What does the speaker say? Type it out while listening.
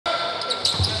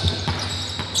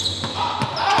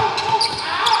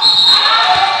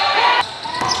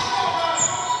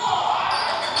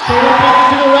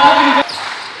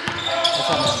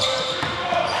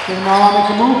now make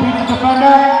a move, beats the defender,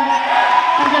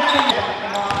 and gets the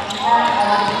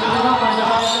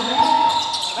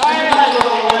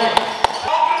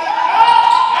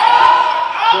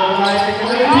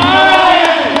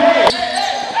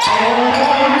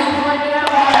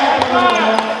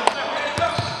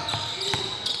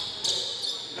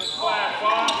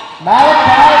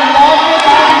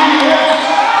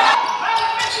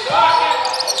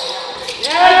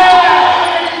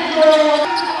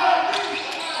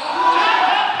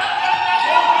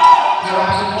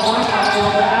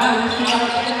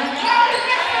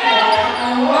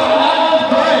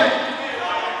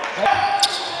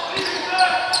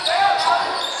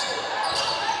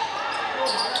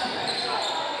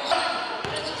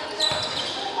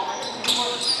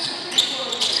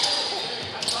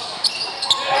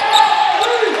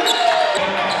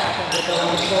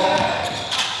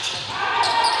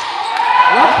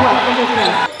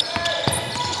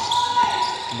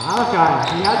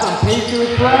Malachi, he has some pace to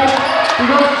his play. He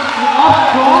goes off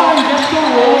strong and gets the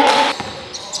roll.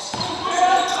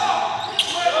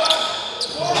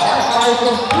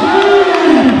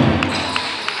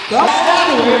 That's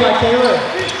away by Taylor.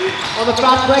 On the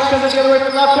fast break, doesn't get away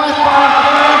from left west.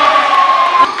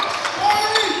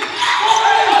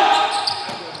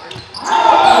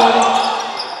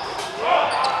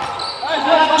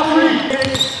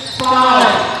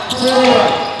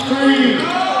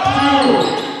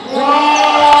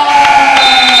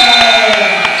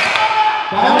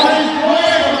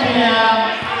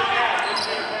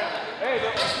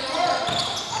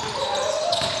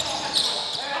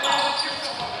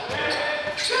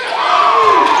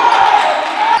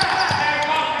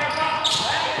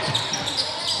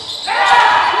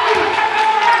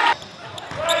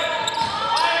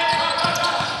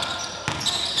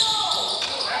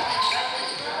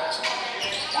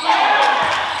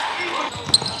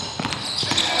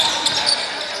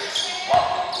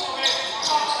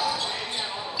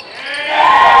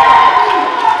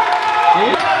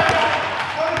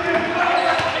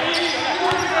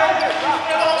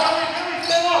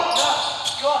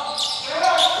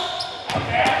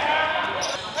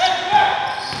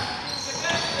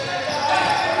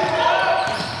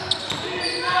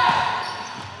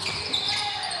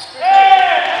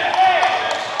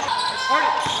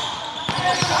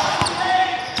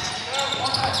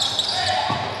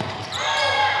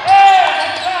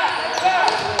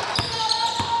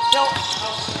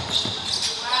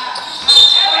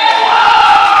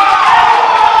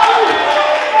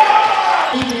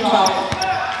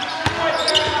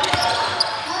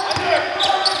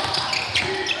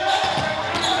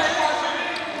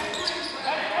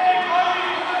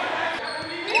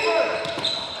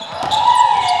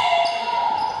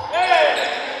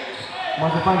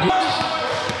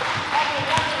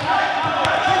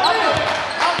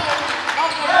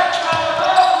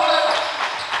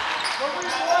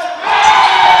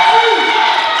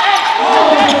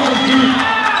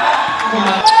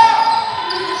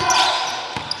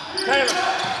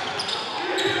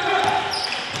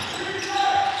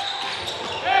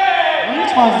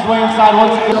 Finds his way inside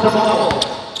once again up the ball.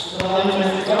 11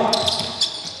 minutes to go.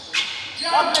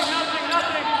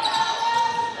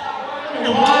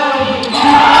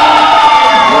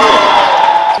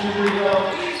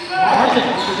 Nothing.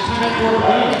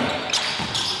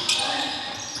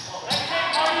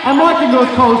 And Martin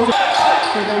goes coast.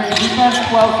 So there's the defense,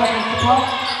 12 seconds to play.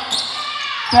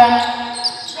 10.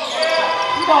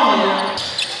 He's on there.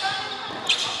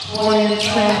 20 in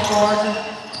stands for Martin.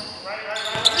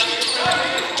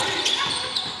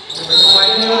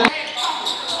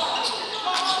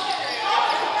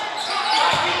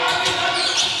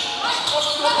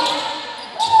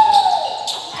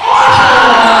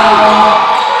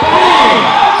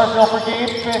 For game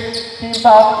 15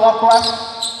 fouls left west.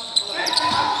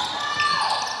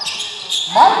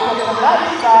 Michael from that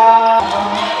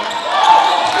side.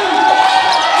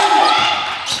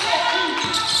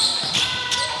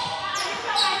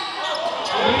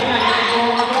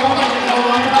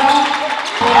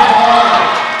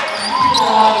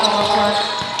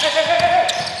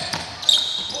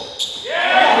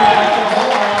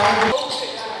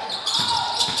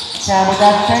 Campbell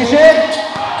down station.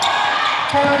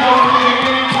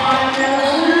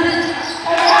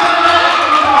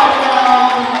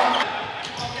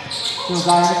 So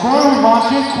guy in the corner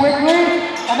launches quickly,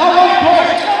 and that one's good.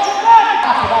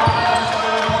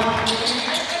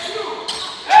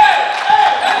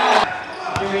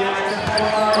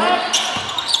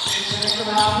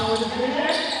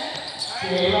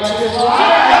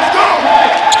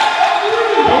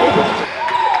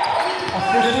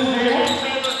 Assistant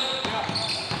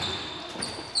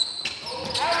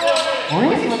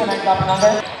Reese with a nice up and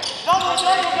under.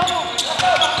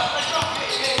 Double.